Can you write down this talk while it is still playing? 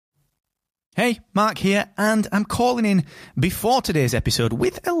Hey, Mark here, and I'm calling in before today's episode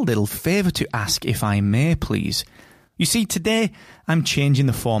with a little favour to ask, if I may, please. You see, today I'm changing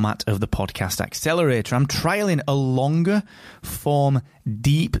the format of the Podcast Accelerator. I'm trialling a longer form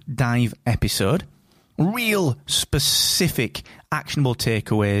deep dive episode, real specific actionable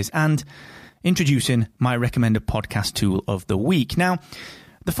takeaways, and introducing my recommended podcast tool of the week. Now,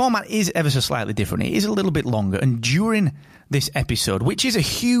 the format is ever so slightly different. It is a little bit longer, and during this episode, which is a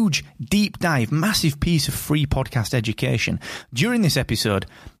huge, deep dive, massive piece of free podcast education, during this episode,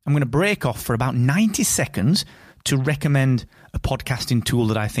 I'm going to break off for about 90 seconds to recommend a podcasting tool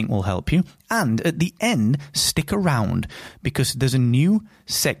that I think will help you. And at the end, stick around, because there's a new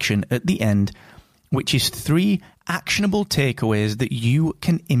section at the end, which is 3 actionable takeaways that you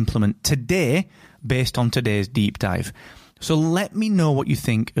can implement today based on today's deep dive. So let me know what you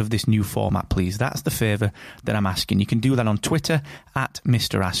think of this new format, please. That's the favour that I'm asking. You can do that on Twitter at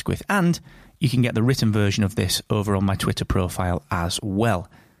Mr. Asquith, and you can get the written version of this over on my Twitter profile as well.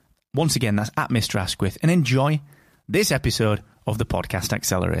 Once again, that's at Mr. Asquith, and enjoy this episode of the Podcast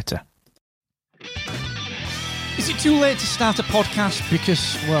Accelerator. Is it too late to start a podcast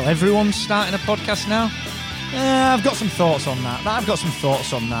because, well, everyone's starting a podcast now? I've got some thoughts on that.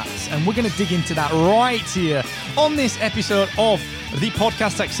 And we're going to dig into that right here on this episode of the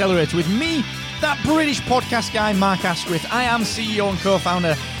Podcast Accelerator with me, that British podcast guy, Mark Asquith. I am CEO and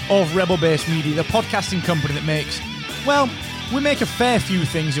co-founder of Rebel Base Media, the podcasting company that makes, well, we make a fair few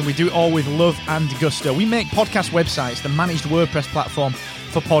things, and we do it all with love and gusto. We make podcast websites, the managed WordPress platform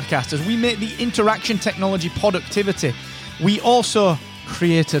for podcasters. We make the interaction technology Productivity. We also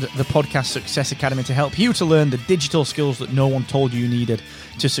created the Podcast Success Academy to help you to learn the digital skills that no one told you needed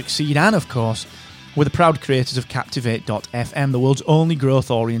to succeed. And of course, we're the proud creators of Captivate.fm, the world's only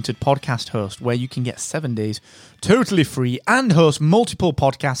growth-oriented podcast host, where you can get 7 days totally free and host multiple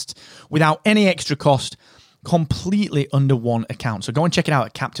podcasts without any extra cost, completely under one account. So go and check it out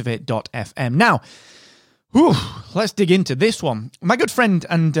at Captivate.fm. Now, let's dig into this one. My good friend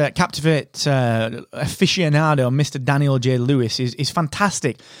and Captivate aficionado, Mr. Daniel J. Lewis, is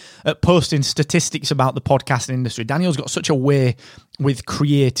fantastic at posting statistics about the podcasting industry. Daniel's got such a way with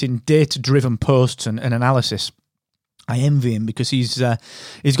creating data-driven posts and analysis. I envy him because he's got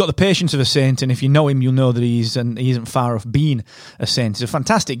the patience of a saint, and if you know him, you'll know that he isn't far off being a saint. He's a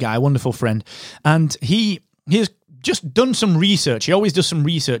fantastic guy, a wonderful friend, and he has just done some research. He always does some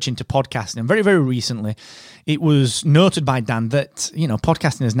research into podcasting, and very, very recently, it was noted by Dan that, you know,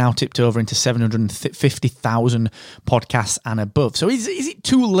 podcasting has now tipped over into 750,000 podcasts and above. So is it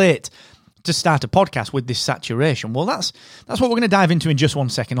too late to start a podcast with this saturation? Well, that's what we're going to dive into in just 1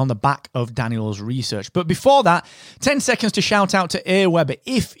 second on the back of Daniel's research. But before that, 10 seconds to shout out to Aweber.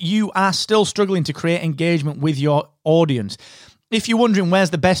 If you are still struggling to create engagement with your audience, if you're wondering where's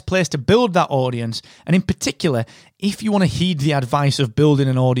the best place to build that audience, and in particular, if you want to heed the advice of building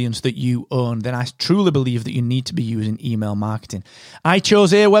an audience that you own, then I truly believe that you need to be using email marketing. I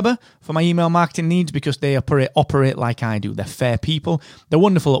chose Aweber for my email marketing needs because they operate like I do. They're fair people, they're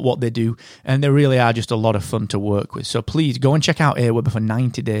wonderful at what they do, and they really are just a lot of fun to work with. So please go and check out Aweber for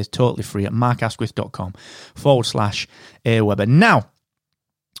 90 days totally free at markasquith.com/Aweber. Now,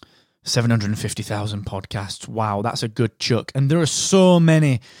 750,000 podcasts. Wow, that's a good chuck. And there are so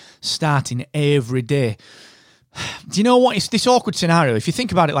many starting every day. Do you know what? It's this awkward scenario. If you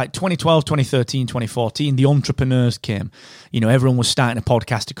think about it, like 2012, 2013, 2014, the entrepreneurs came. You know, everyone was starting a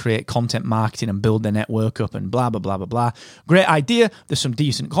podcast to create content marketing and build their network up and blah, blah, blah, blah, blah. Great idea. There's some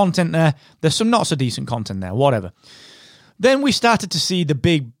decent content there. There's some not so decent content there, whatever. Then we started to see the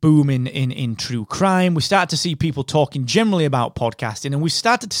big boom in true crime. We started to see people talking generally about podcasting. And we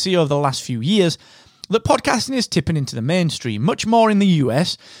started to see over the last few years that podcasting is tipping into the mainstream, much more in the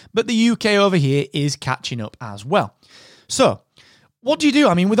US, but the UK over here is catching up as well. So, what do you do?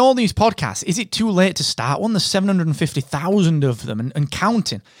 I mean, with all these podcasts, is it too late to start one? There's 750,000 of them and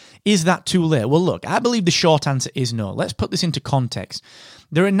counting. Is that too late? Well, look, I believe the short answer is no. Let's put this into context.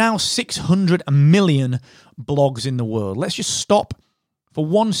 There are now 600 million blogs in the world. Let's just stop for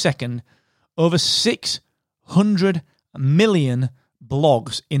 1 second. Over 600 million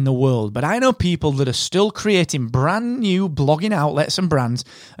blogs in the world. But I know people that are still creating brand new blogging outlets and brands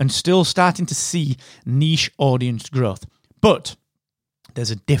and still starting to see niche audience growth. But there's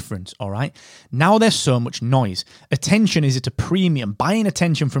a difference, all right? Now there's so much noise. Attention is at a premium. Buying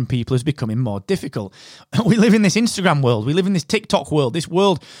attention from people is becoming more difficult. We live in this Instagram world. We live in this TikTok world, this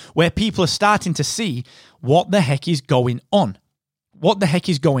world where people are starting to see what the heck is going on. what the heck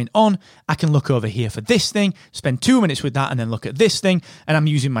is going on? I can look over here for this thing, spend 2 minutes with that, and then look at this thing. And I'm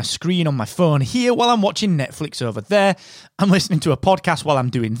using my screen on my phone here while I'm watching Netflix over there. I'm listening to a podcast while I'm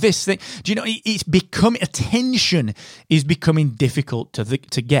doing this thing. Do you know, it's becoming, attention is becoming difficult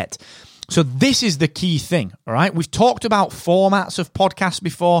to get. So this is the key thing, all right? We've talked about formats of podcasts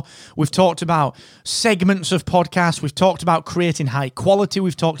before. We've talked about segments of podcasts. We've talked about creating high quality.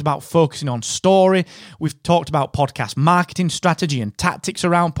 We've talked about focusing on story. We've talked about podcast marketing strategy and tactics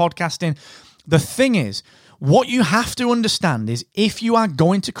around podcasting. The thing is, what you have to understand is if you are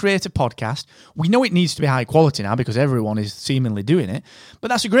going to create a podcast, we know it needs to be high quality now because everyone is seemingly doing it, but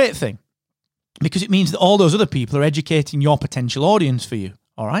that's a great thing because it means that all those other people are educating your potential audience for you,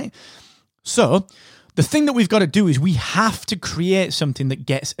 all right? So the thing that we've got to do is we have to create something that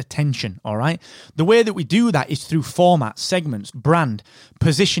gets attention, all right? The way that we do that is through formats, segments, brand,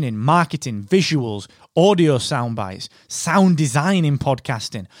 positioning, marketing, visuals, audio sound bites, sound design in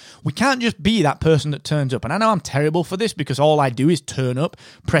podcasting. We can't just be that person that turns up. And I know I'm terrible for this because all I do is turn up,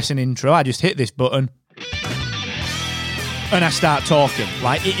 press an intro, I just hit this button, and I start talking.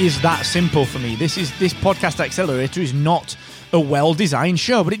 Like, it is that simple for me. This Podcast Accelerator is not a well-designed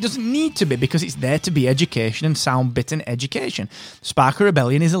show, but it doesn't need to be because it's there to be education and sound-bitten education. Spark a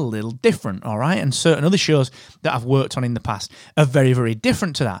Rebellion is a little different, all right? And certain other shows that I've worked on in the past are very, very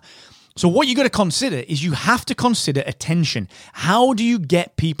different to that. So what you got to consider is you have to consider attention. How do you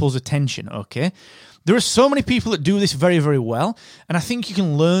get people's attention, okay? There are so many people that do this very, very well, and I think you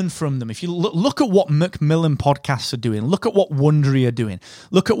can learn from them. If you look at what Macmillan podcasts are doing, look at what Wondery are doing,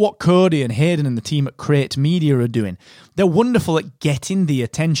 look at what Cody and Hayden and the team at Create Media are doing. They're wonderful at getting the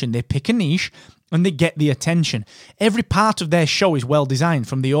attention. They pick a niche and they get the attention. Every part of their show is well designed,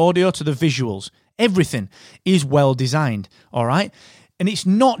 from the audio to the visuals. Everything is well designed, all right? And it's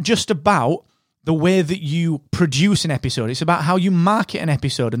not just about the way that you produce an episode. It's about how you market an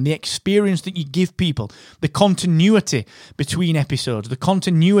episode and the experience that you give people, the continuity between episodes, the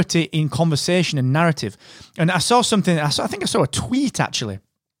continuity in conversation and narrative. And I saw something, I think I saw a tweet actually.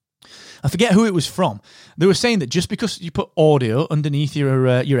 I forget who it was from. They were saying that just because you put audio underneath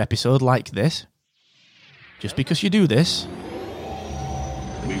your episode like this, just because you do this,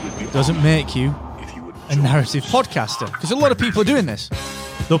 doesn't make you a narrative podcaster. Because a lot of people are doing this.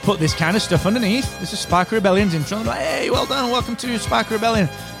 They'll put this kind of stuff underneath. This is Spark Rebellion's intro. And they're like, hey, well done, welcome to Spark Rebellion,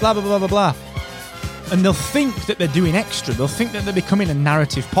 blah, blah, blah, blah, blah. And they'll think that they're doing extra. They'll think that they're becoming a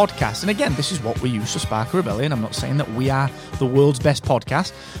narrative podcast. And again, this is what we use for Spark Rebellion. I'm not saying that we are the world's best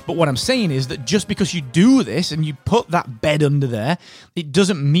podcast. But what I'm saying is that just because you do this and you put that bed under there, it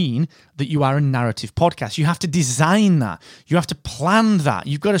doesn't mean that you are a narrative podcast. You have to design that. You have to plan that.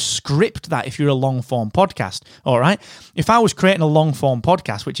 You've got to script that if you're a long-form podcast, all right? If I was creating a long-form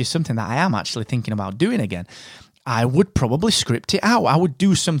podcast, which is something that I am actually thinking about doing again, I would probably script it out. I would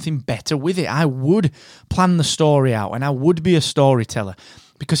do something better with it. I would plan the story out and I would be a storyteller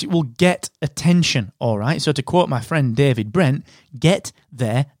because it will get attention, all right? So to quote my friend David Brent, get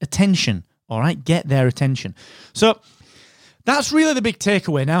their attention, all right? Get their attention. So that's really the big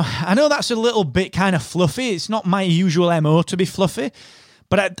takeaway. Now, I know that's a little bit kind of fluffy. It's not my usual MO to be fluffy,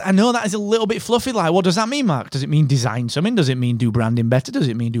 but I know that is a little bit fluffy. Like, what does that mean, Mark? Does it mean design something? Does it mean do branding better? Does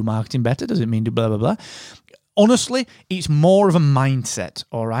it mean do marketing better? Does it mean do blah, blah, blah? Honestly, it's more of a mindset,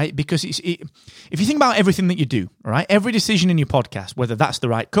 all right? Because if you think about everything that you do, all right, every decision in your podcast, whether that's the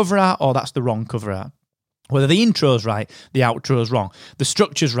right cover art or that's the wrong cover art, whether the intro's right, the outro's wrong, the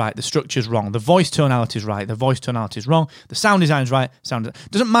structure's right, the structure's wrong, the voice tonality's right, the voice tonality's wrong, the sound design's right,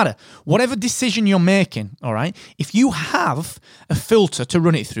 doesn't matter. Whatever decision you're making, all right, if you have a filter to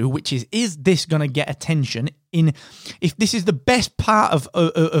run it through, which is this going to get attention if this is the best part of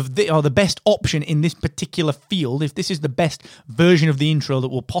the best option in this particular field, if this is the best version of the intro that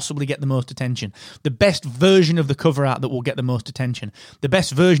will possibly get the most attention, the best version of the cover art that will get the most attention, the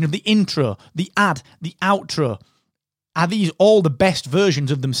best version of the intro, the ad, the outro, are these all the best versions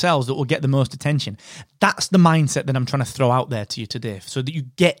of themselves that will get the most attention? That's the mindset that I'm trying to throw out there to you today so that you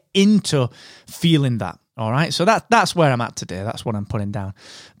get into feeling that. All right, so that's where I'm at today. That's what I'm putting down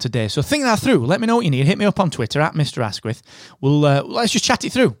today. So think that through. Let me know what you need. Hit me up on Twitter at Mr. Asquith. Let's just chat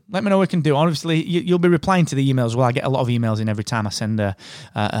it through. Let me know what we can do. Obviously, you'll be replying to the emails. Well, I get a lot of emails in every time I send a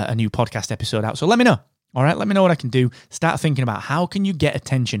new podcast episode out. So let me know. All right, let me know what I can do. Start thinking about how can you get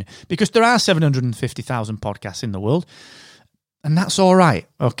attention, because there are 750,000 podcasts in the world, and that's all right.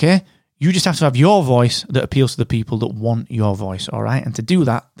 Okay. You just have to have your voice that appeals to the people that want your voice, all right? And to do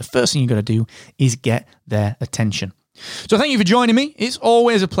that, the first thing you've got to do is get their attention. So thank you for joining me. It's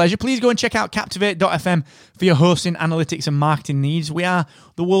always a pleasure. Please go and check out Captivate.fm for your hosting, analytics, and marketing needs. We are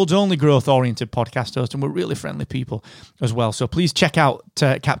the world's only growth-oriented podcast host, and we're really friendly people as well. So please check out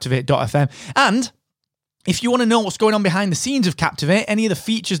Captivate.fm. And if you want to know what's going on behind the scenes of Captivate, any of the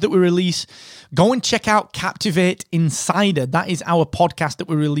features that we release, go and check out Captivate Insider. That is our podcast that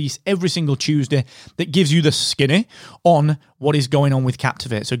we release every single Tuesday that gives you the skinny on what is going on with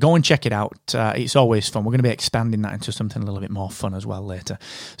Captivate. So go and check it out. It's always fun. We're going to be expanding that into something a little bit more fun as well later.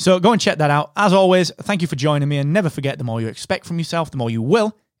 So go and check that out. As always, thank you for joining me, and never forget, the more you expect from yourself, the more you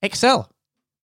will excel.